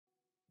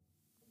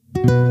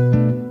Well,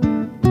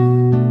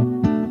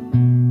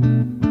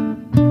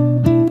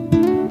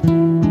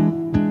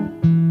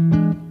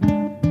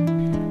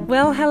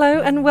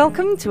 hello and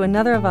welcome to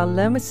another of our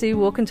WOHASU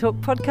Walk and Talk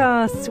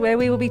podcasts, where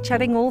we will be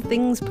chatting all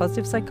things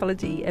positive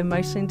psychology,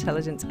 emotional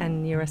intelligence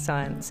and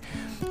neuroscience.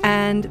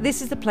 And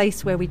this is the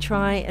place where we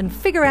try and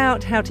figure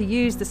out how to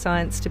use the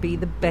science to be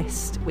the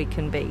best we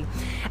can be.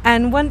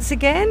 And once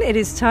again, it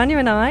is Tania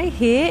and I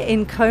here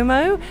in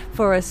Como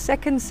for a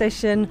second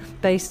session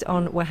based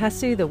on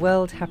WOHASU, the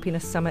World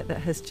Happiness Summit that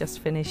has just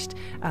finished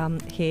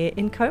here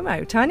in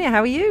Como. Tania,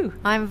 how are you?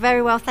 I'm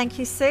very well, thank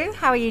you, Sue.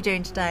 How are you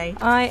doing today?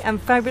 I am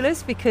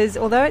fabulous because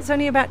although it's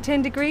only about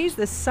 10 degrees,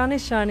 the sun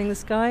is shining, the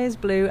sky is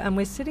blue, and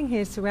we're sitting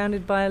here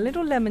surrounded by a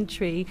little lemon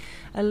tree,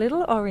 a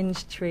little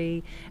orange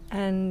tree,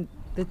 and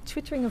the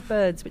twittering of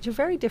birds, which are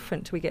very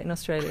different to we get in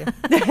Australia.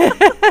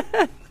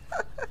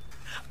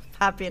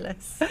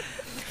 Fabulous.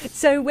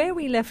 So where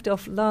we left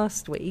off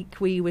last week,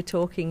 we were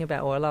talking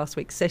about, or last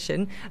week's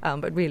session,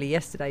 but really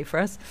yesterday for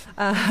us,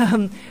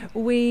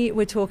 we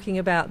were talking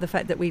about the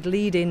fact that we'd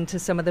lead into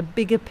some of the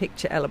bigger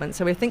picture elements.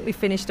 So I think we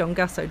finished on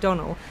Gus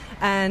O'Donnell,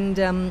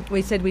 and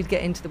we said we'd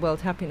get into the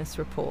World Happiness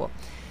Report.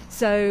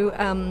 So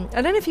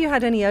I don't know if you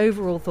had any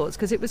overall thoughts,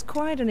 because it was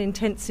quite an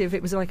intensive,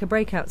 it was like a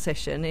breakout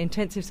session, an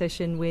intensive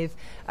session with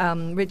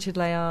Richard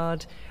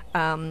Layard,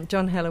 John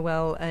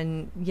Helliwell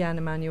and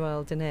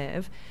Jan-Emmanuel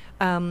Deneuve.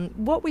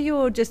 What were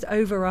your just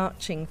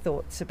overarching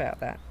thoughts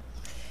about that?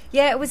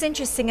 Yeah, it was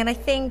interesting, and I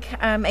think,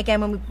 again,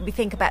 when we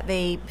think about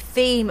the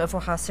theme of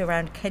WOHASU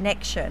around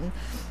connection,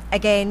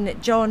 again,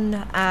 John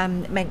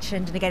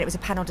mentioned, and again, it was a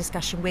panel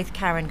discussion with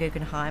Karen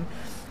Guggenheim,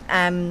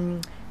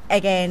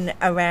 again,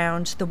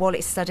 around the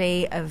wallet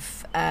study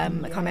of, I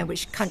can't remember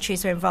which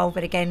countries were involved,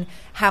 but again,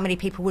 how many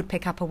people would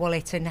pick up a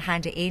wallet and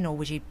hand it in, or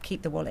would you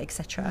keep the wallet,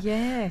 etc.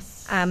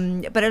 Yes.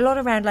 But a lot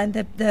around like,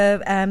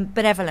 the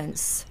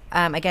benevolence,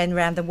 again,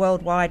 around the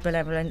worldwide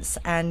benevolence,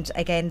 and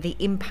again, the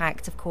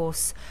impact, of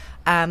course,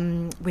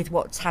 with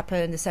what's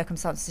happened, the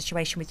circumstance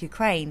situation with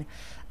Ukraine,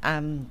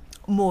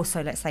 more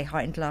so, let's say,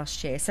 heightened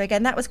last year. So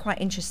again, that was quite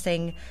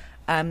interesting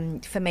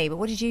for me, but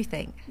what did you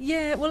think?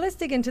 Yeah, well, let's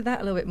dig into that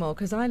a little bit more,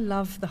 because I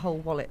love the whole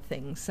wallet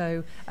thing.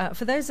 So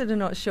for those that are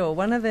not sure,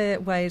 one of the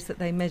ways that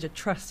they measure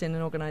trust in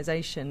an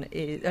organisation,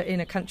 in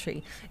a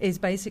country, is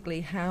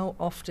basically how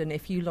often,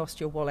 if you lost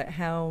your wallet,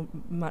 how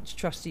much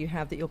trust do you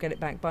have that you'll get it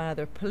back by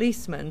either a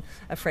policeman,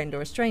 a friend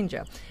or a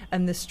stranger.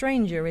 And the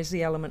stranger is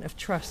the element of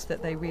trust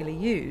that they really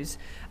use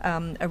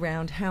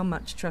around how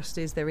much trust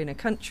is there in a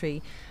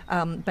country,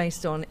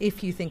 based on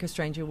if you think a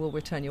stranger will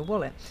return your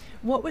wallet.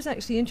 What was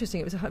actually interesting,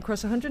 it was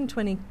across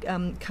 120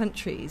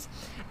 countries,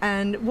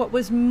 and what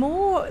was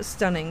more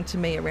stunning to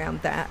me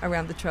around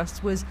the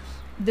trust, was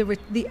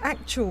the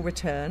actual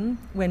return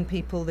when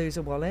people lose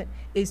a wallet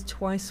is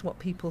twice what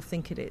people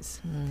think it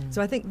is.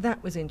 So I think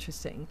that was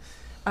interesting.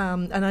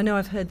 And I know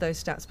I've heard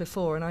those stats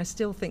before, and I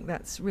still think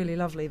that's really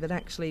lovely, that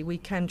actually we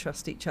can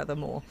trust each other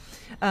more.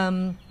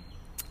 And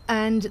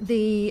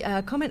the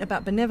comment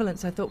about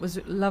benevolence I thought was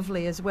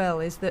lovely as well,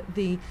 is that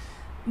the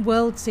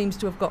world seems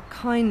to have got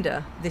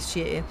kinder this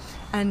year,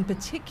 and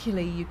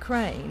particularly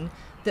Ukraine,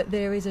 that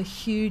there is a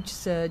huge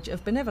surge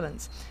of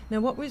benevolence.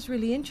 Now, what was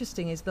really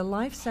interesting is the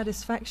life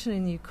satisfaction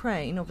in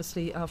Ukraine,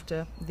 obviously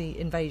after the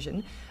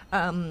invasion,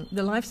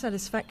 the life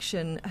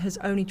satisfaction has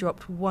only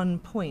dropped 1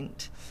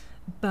 point.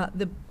 But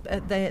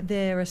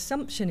their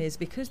assumption is,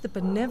 because the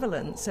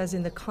benevolence, as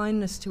in the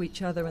kindness to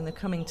each other and the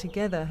coming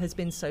together, has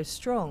been so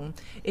strong,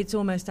 it's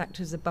almost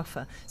acted as a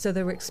buffer. So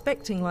they were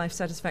expecting life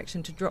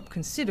satisfaction to drop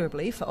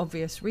considerably for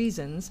obvious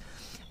reasons,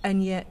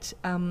 and yet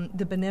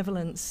the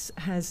benevolence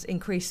has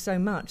increased so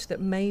much that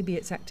maybe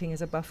it's acting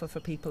as a buffer for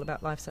people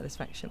about life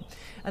satisfaction.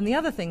 And the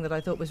other thing that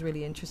I thought was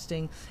really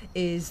interesting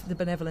is the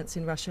benevolence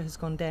in Russia has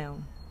gone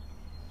down.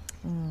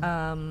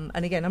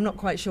 And again, I'm not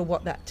quite sure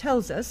what that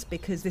tells us,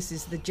 because this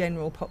is the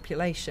general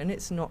population.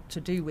 It's not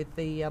to do with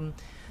the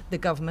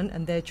government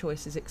and their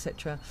choices,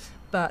 etc.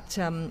 But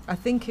I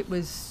think it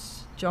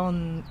was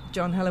John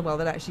Helliwell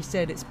that actually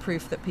said it's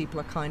proof that people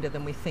are kinder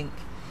than we think.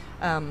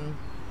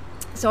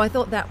 So I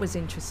thought that was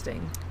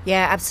interesting.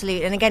 Yeah,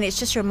 absolutely. And again, it's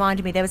just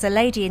reminded me, there was a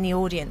lady in the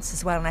audience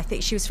as well, and I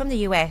think she was from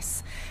the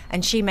US,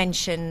 and she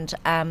mentioned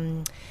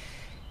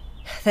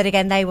that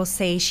again they will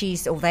see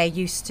they're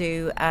used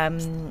to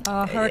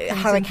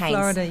hurricanes in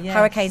Florida, yes.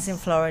 Hurricanes in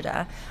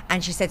Florida,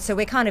 and she said, so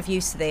we're kind of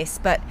used to this,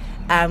 but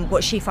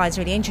what she finds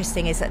really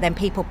interesting is that then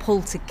people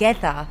pull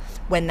together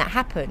when that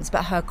happens.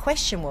 But her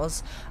question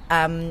was,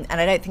 and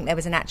I don't think there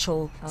was an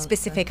actual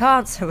specific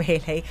answer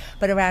really,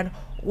 but around,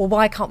 well,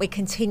 why can't we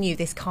continue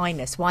this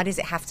kindness? Why does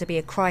it have to be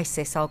a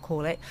crisis, I'll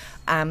call it,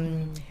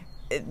 that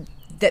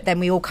then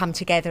we all come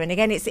together? And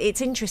again, it's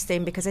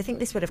interesting, because I think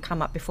this would have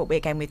come up before,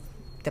 again, with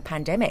the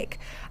pandemic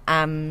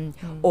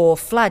or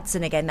floods,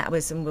 and again that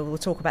was, and we'll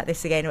talk about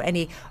this again, or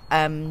any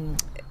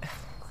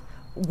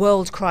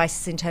world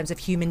crisis in terms of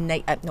Mother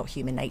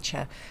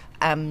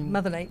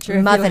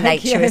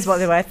Nature is what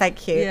they were.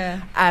 Thank you. Yeah.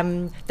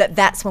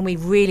 That's when we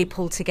really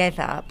pull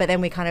together, but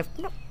then we kind of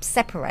not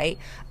separate.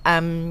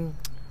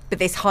 but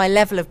this high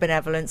level of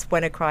benevolence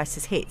when a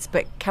crisis hits.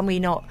 But can we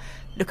not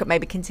look at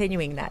maybe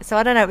continuing that? So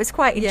I don't know, it was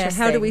quite interesting.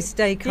 Yeah, how do we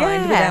stay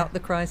kind without the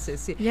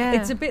crisis? Yeah.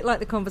 It's a bit like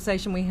the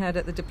conversation we had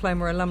at the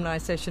Diploma alumni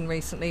session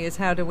recently, is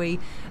how do we,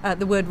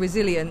 the word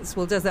resilience,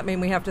 well, does that mean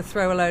we have to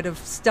throw a load of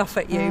stuff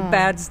at you,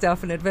 bad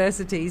stuff and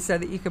adversity, so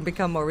that you can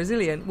become more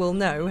resilient? Well,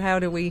 no, how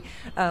do we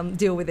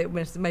deal with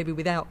it maybe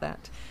without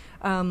that?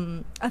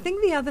 I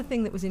think the other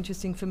thing that was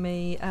interesting for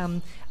me,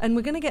 and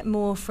we're going to get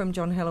more from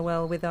John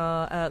Hellawell with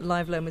our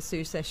live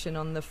WOHASU session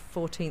on the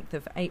 14th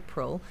of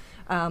April.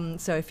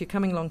 So if you're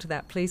coming along to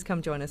that, please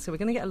come join us. So we're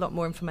going to get a lot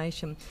more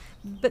information.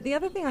 But the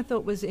other thing I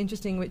thought was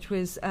interesting, which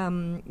was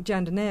Jan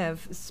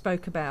Denev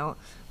spoke about,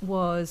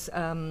 was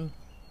the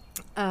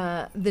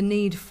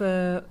need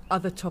for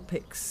other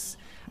topics.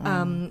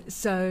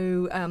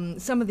 So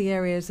some of the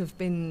areas have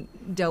been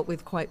dealt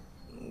with quite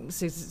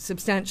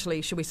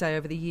substantially, should we say,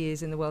 over the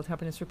years in the World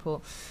Happiness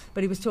Report.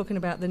 But he was talking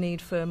about the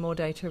need for more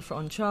data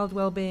on child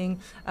wellbeing,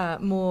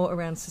 more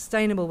around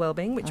sustainable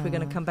wellbeing, which we're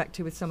going to come back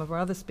to with some of our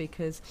other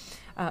speakers,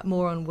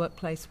 more on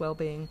workplace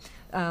wellbeing.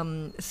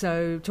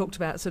 So talked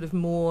about sort of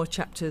more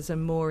chapters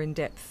and more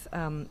in-depth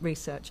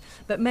research.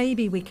 But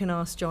maybe we can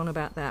ask John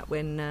about that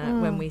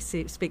when we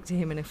speak to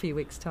him in a few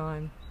weeks'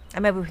 time.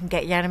 And maybe we can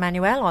get Jan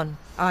Emmanuel on.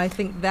 I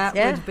think that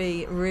would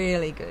be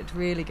really good,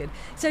 really good.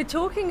 So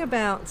talking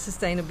about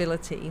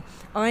sustainability,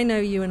 I know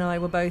you and I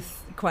were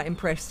both quite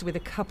impressed with a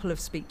couple of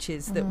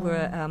speeches that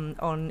were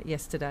on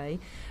yesterday,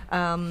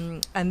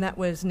 and that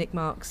was Nick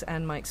Marks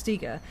and Mike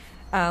Steger.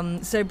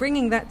 So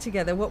bringing that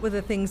together, what were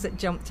the things that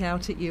jumped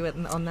out at you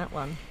on that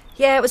one?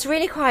 Yeah, it was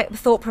really quite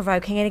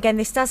thought-provoking. And again,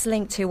 this does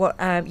link to what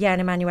Jan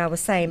Emmanuel was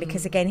saying,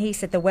 because again, he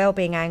said the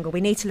well-being angle,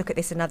 we need to look at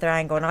this another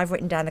angle. And I've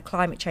written down the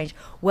climate change,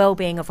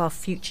 well-being of our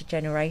future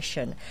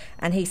generation.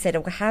 And he said,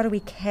 well, how do we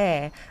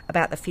care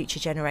about the future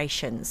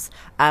generations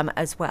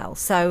as well?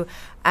 So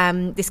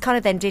this kind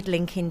of then did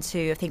link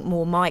into, I think,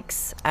 more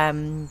Mike's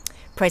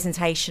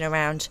presentation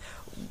around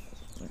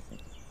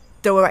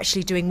that we're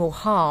actually doing more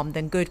harm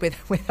than good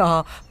with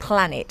our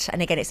planet.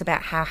 And again, it's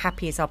about how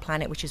happy is our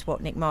planet, which is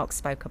what Nick Marks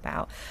spoke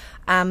about.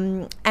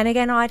 And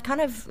again, I'd kind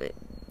of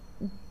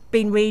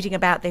been reading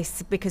about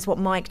this because what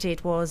Mike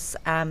did was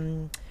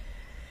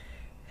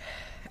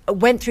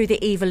went through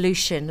the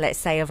evolution, let's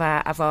say, of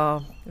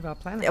our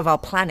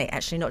planet,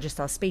 actually, not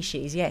just our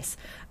species, yes,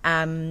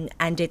 and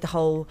did the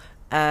whole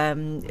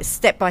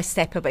step by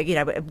step, but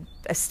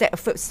a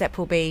footstep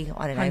will be,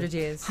 I don't know,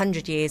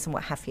 100 years and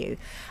what have you,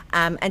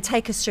 and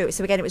take us through it.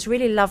 So again, it was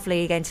really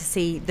lovely again to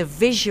see the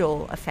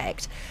visual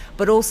effect,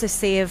 but also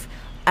see of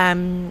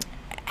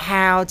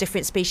how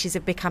different species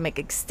have become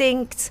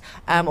extinct,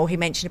 or he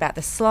mentioned about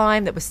the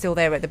slime that was still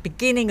there at the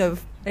beginning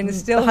of and it's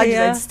still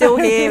here. And still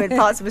here in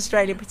parts of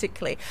Australia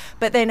particularly,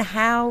 but then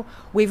how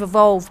we've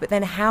evolved, but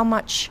then how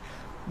much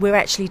we're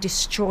actually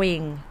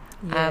destroying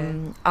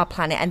our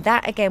planet. And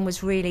that again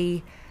was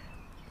really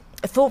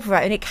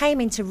thought-provoking, and it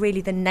came into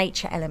really the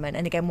nature element,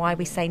 and again why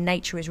we say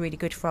nature is really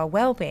good for our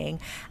well-being,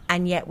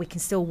 and yet we can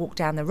still walk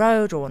down the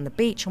road or on the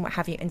beach and what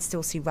have you and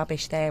still see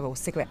rubbish there, or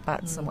cigarette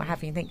butts and what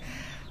have you, and think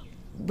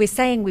we're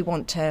saying we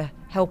want to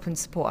help and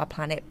support our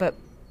planet, but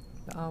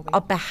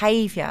our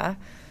behaviour,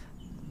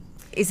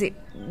 is it?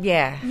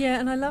 Yeah,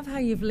 and I love how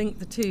you've linked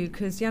the two,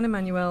 because Jan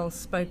Emmanuel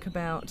spoke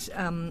about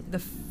the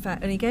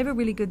fact, and he gave a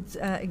really good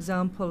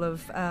example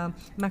of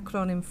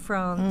Macron in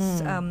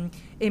France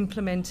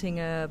implementing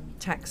a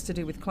tax to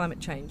do with climate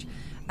change,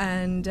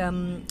 and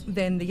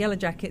then the Yellow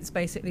Jackets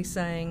basically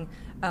saying,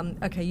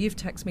 okay, you've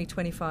taxed me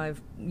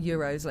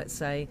 €25, let's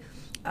say,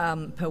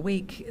 per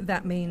week.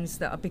 That means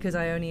that because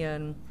I only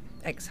earn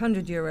X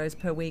 €100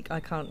 per week,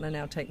 I can't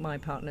now take my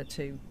partner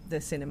to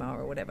the cinema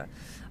or whatever.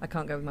 I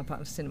can't go with my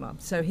partner to cinema.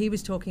 So he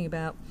was talking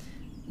about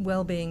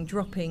well-being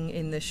dropping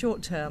in the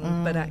short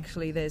term, but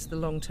actually there's the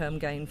long-term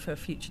gain for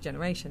future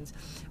generations.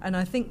 And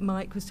I think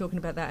Mike was talking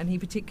about that, and he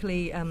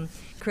particularly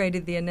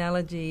created the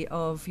analogy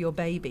of your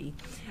baby.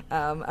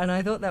 And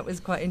I thought that was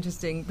quite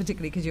interesting,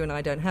 particularly because you and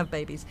I don't have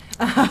babies.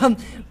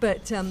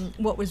 But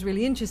what was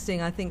really interesting,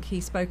 I think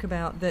he spoke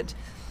about that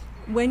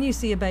when you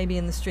see a baby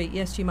in the street,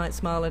 yes, you might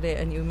smile at it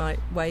and you might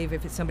wave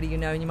if it's somebody you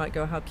know, and you might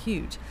go, how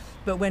cute.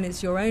 But when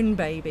it's your own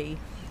baby,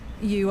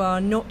 you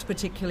are not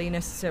particularly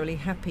necessarily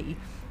happy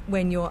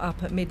when you're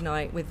up at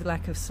midnight with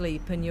lack of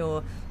sleep and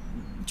you're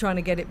trying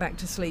to get it back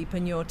to sleep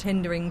and you're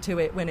tendering to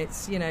it when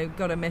it's,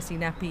 got a messy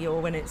nappy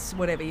or when it's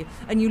whatever.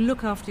 And you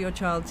look after your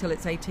child till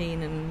it's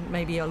 18 and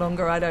maybe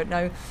longer, I don't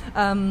know.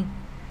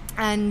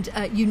 And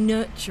you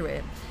nurture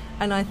it.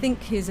 And I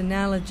think his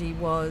analogy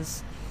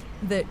was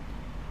that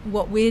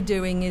what we're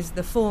doing is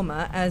the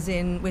former, as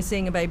in we're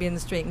seeing a baby in the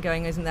street and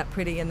going, isn't that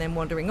pretty, and then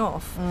wandering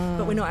off,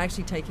 but we're not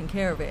actually taking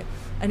care of it.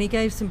 And he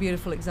gave some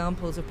beautiful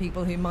examples of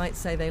people who might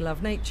say they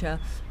love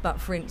nature,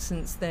 but for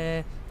instance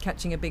they're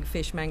catching a big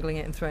fish, mangling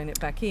it and throwing it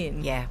back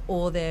in,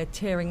 or they're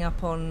tearing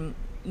up on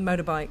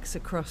motorbikes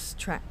across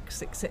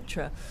tracks,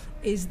 etc.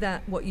 Is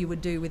that what you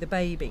would do with a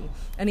baby?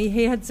 And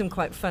he had some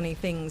quite funny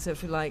things of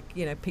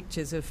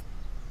pictures of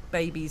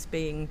babies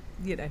being,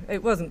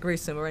 it wasn't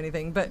gruesome or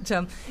anything, but,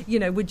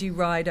 would you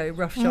ride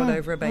roughshod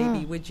over a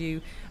baby? Would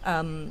you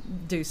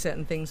do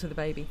certain things with a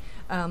baby?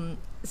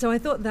 So I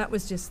thought that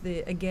was just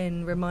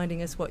again,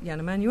 reminding us what Jan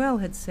Emanuel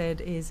had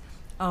said is,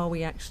 are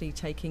we actually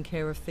taking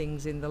care of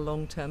things in the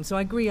long term? So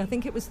I agree. I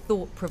think it was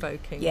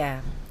thought-provoking.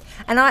 Yeah.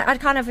 And I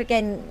kind of,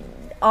 again,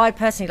 I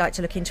personally like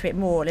to look into it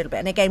more a little bit.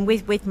 And again,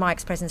 with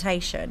Mike's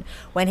presentation,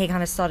 when he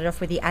kind of started off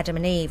with the Adam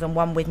and Eve and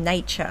one with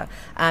nature,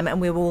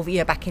 and we were all,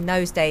 back in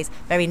those days,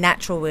 very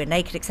natural, we were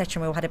naked, etc.,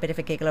 and we all had a bit of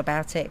a giggle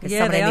about it. Because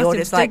someone in the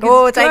audience was like, take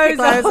your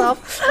clothes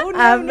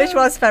off. Which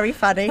was very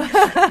funny.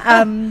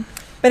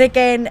 But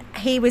again,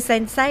 he was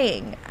then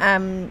saying,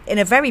 in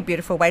a very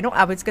beautiful way, not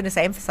I was going to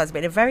say emphasise, but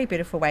in a very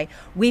beautiful way,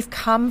 we've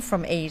come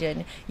from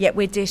Eden, yet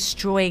we're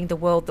destroying the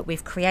world that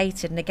we've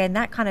created. And again,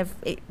 that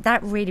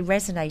that really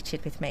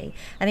resonated with me.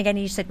 And again,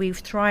 you said we've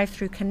thrived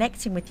through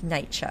connecting with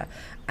nature,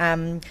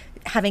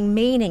 having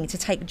meaning, to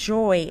take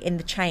joy in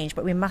the change,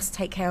 but we must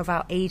take care of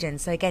our Eden.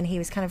 So again, he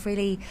was kind of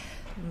really...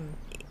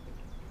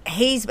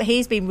 He's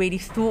been really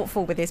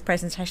thoughtful with his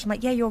presentation. I'm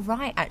like, yeah, you're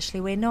right, actually,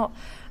 we're not.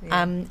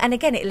 Yeah. And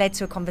again, it led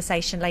to a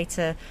conversation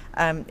later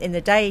in the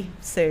day,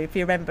 Sue, if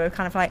you remember,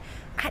 kind of like,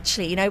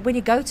 actually, when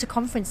you go to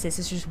conferences,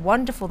 it's just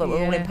wonderful that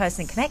we're all in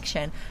person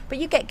connection, but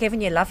you get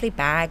given your lovely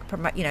bag,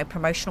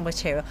 promotional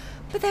material.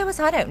 But there was,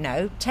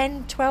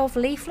 10, 12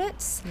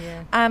 leaflets.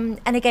 Yeah.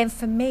 And again,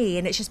 for me,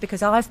 and it's just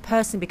because I've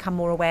personally become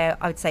more aware,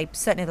 I would say,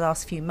 certainly the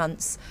last few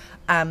months,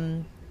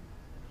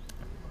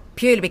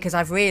 purely because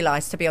I've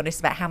realised, to be honest,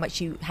 about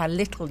how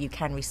little you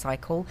can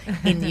recycle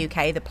in the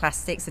UK, the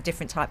plastics, the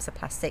different types of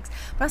plastics.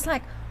 But I was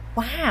like,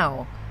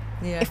 wow,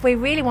 if we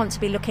really want to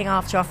be looking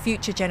after our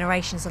future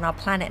generations on our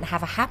planet and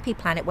have a happy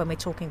planet when we're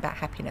talking about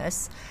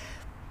happiness,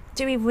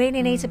 do we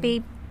really need to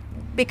be...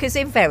 Because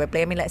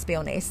invariably, let's be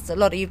honest, a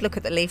lot of you look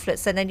at the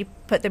leaflets and then you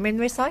put them in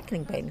the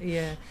recycling bin.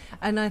 Yeah,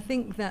 and I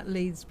think that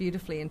leads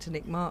beautifully into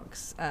Nick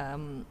Marks'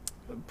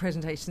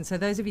 presentation. So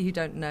those of you who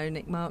don't know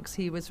Nick Marks,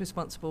 he was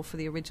responsible for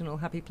the original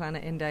Happy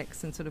Planet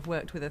Index and sort of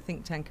worked with a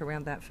think tank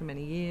around that for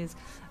many years.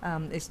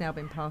 It's now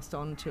been passed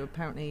on to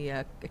apparently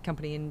a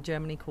company in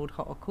Germany called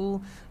Hot or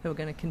Cool, who are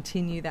going to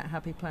continue that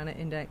Happy Planet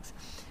Index.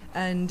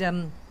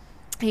 And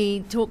he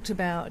talked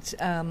about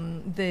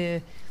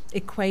the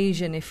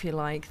equation, if you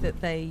like,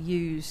 that they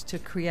use to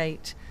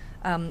create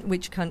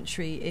which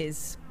country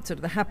is sort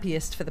of the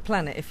happiest for the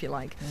planet, if you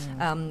like.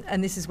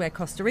 And this is where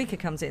Costa Rica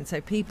comes in. So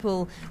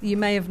people, you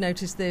may have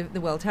noticed the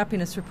World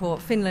Happiness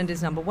Report, Finland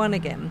is number one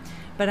again,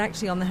 but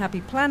actually on the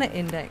Happy Planet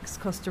Index,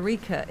 Costa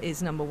Rica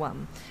is number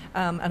one.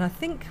 And I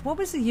think, what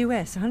was the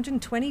US,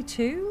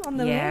 122 on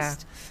the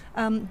list?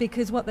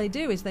 Because what they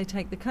do is they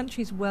take the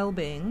country's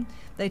well-being,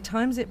 they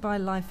times it by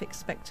life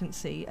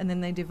expectancy, and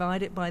then they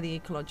divide it by the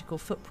ecological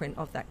footprint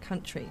of that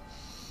country.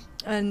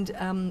 And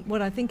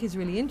what I think is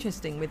really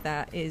interesting with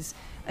that is,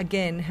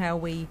 again,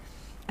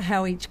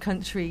 how each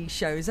country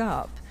shows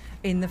up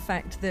in the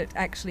fact that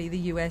actually the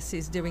US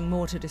is doing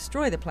more to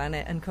destroy the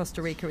planet and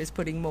Costa Rica is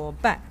putting more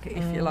back,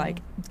 if you like,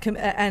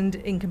 and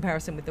in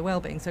comparison with the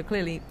well-being. So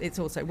clearly it's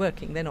also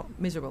working. They're not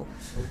miserable.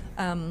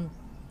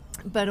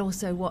 But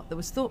also what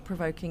was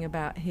thought-provoking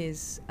about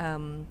his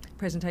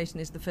presentation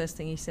is the first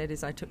thing he said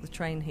is, I took the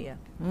train here.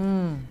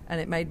 And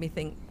it made me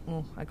think,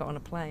 I got on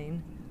a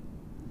plane.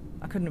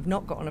 I couldn't have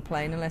not got on a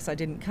plane unless I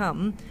didn't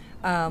come.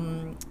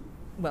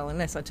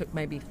 Unless I took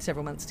maybe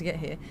several months to get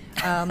here.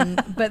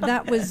 But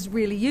that was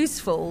really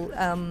useful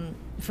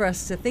for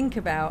us to think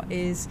about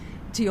is,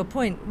 to your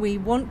point, we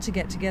want to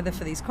get together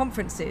for these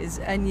conferences,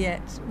 and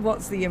yet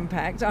what's the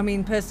impact?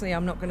 Personally,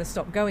 I'm not going to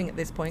stop going at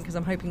this point because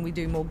I'm hoping we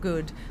do more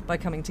good by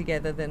coming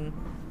together than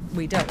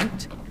we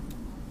don't.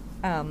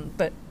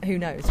 But who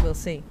knows? We'll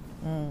see.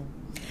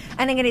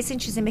 And again, it's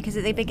interesting because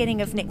at the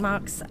beginning of Nick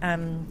Marks'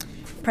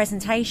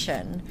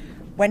 presentation,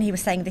 when he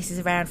was saying this is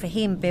around for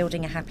him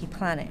building a happy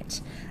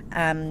planet,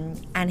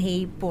 and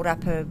he brought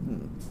up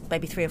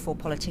maybe 3 or 4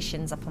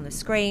 politicians up on the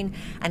screen,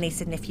 and he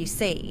said, and if you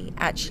see,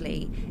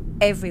 actually,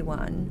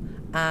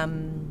 everyone,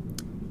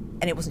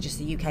 and it wasn't just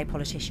the UK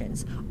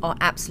politicians, are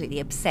absolutely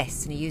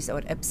obsessed, and he used the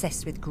word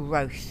obsessed with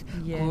growth,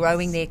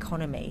 growing the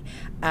economy,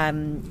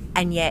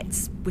 and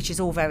yet, which is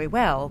all very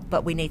well,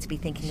 but we need to be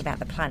thinking about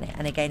the planet.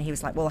 And again, he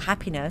was like, well,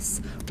 happiness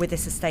with a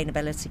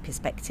sustainability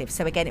perspective.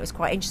 So again, it was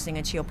quite interesting,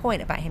 and to your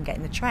point about him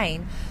getting the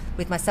train,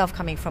 with myself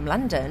coming from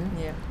London,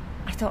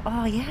 I thought,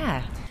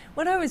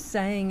 What I was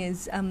saying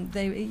is,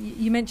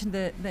 you mentioned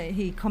that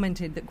he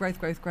commented that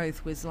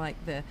growth was like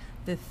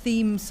the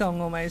theme song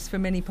almost for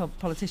many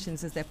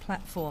politicians as their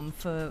platform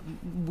for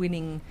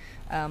winning,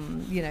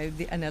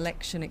 an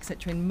election,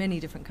 etc., in many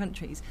different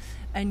countries.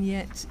 And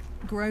yet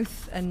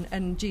growth and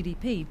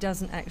GDP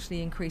doesn't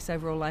actually increase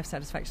overall life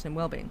satisfaction and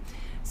well-being.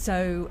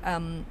 So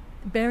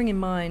bearing in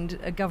mind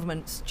a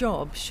government's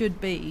job should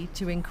be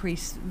to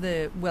increase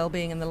the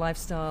well-being and the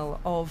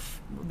lifestyle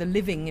of the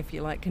living, if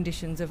you like,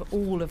 conditions of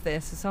all of their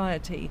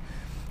society.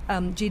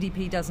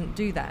 GDP doesn't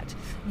do that.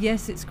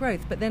 Yes, it's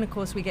growth, but then of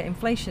course we get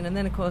inflation, and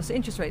then of course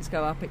interest rates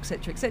go up,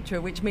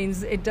 etc., which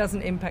means it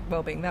doesn't impact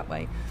well-being that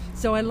way.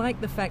 So I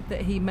like the fact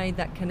that he made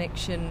that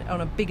connection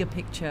on a bigger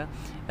picture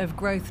of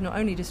growth not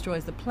only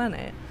destroys the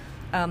planet,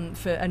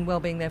 and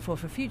well-being therefore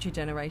for future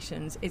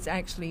generations, it's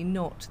actually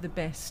not the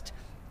best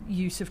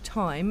use of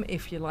time,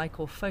 if you like,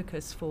 or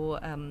focus for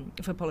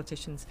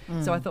politicians.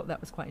 So I thought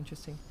that was quite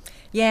interesting.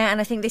 Yeah, and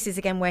I think this is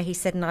again where he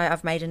said, and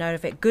I've made a note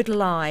of it, good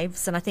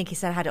lives, and I think he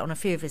said, had it on a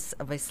few of his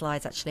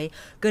slides actually,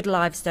 good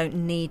lives don't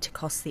need to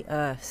cost the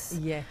earth.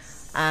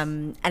 Yes.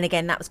 And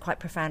again, that was quite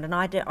profound, and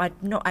I'd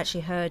not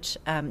actually heard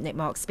Nick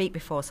Marks speak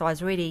before, so I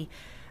was really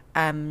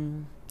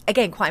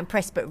again quite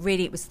impressed, but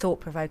really it was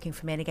thought-provoking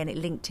for me, and again it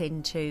linked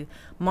into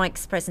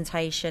Mike's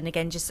presentation,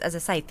 again just as I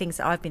say, things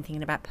that I've been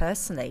thinking about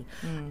personally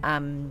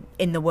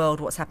in the world,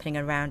 what's happening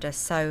around us.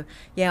 So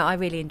yeah, I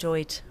really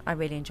enjoyed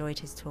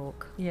his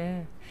talk.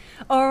 Yeah.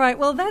 All right,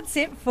 well, that's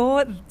it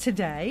for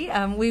today.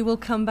 We will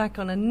come back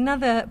on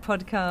another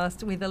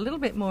podcast with a little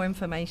bit more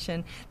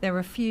information. There are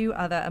a few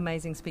other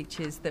amazing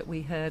speeches that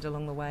we heard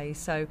along the way,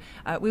 so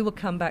we will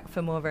come back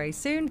for more very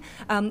soon.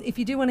 If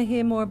you do want to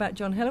hear more about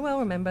John Helliwell,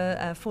 remember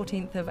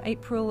 14th of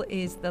April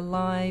is the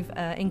live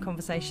In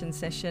Conversation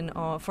session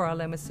for our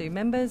WOHASU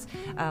members.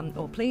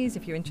 Or please,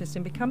 if you're interested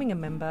in becoming a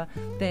member,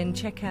 then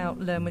check out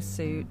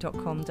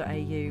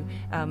learnwithsue.com.au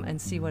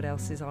and see what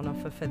else is on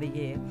offer for the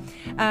year.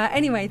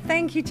 Anyway,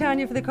 thank you,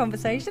 Tania, for the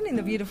conversation in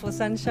the beautiful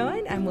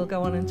sunshine, and we'll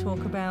go on and talk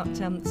about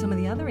some of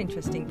the other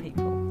interesting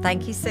people.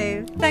 Thank you,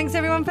 Sue. Thanks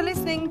everyone for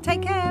listening.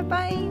 Take care.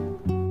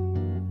 Bye.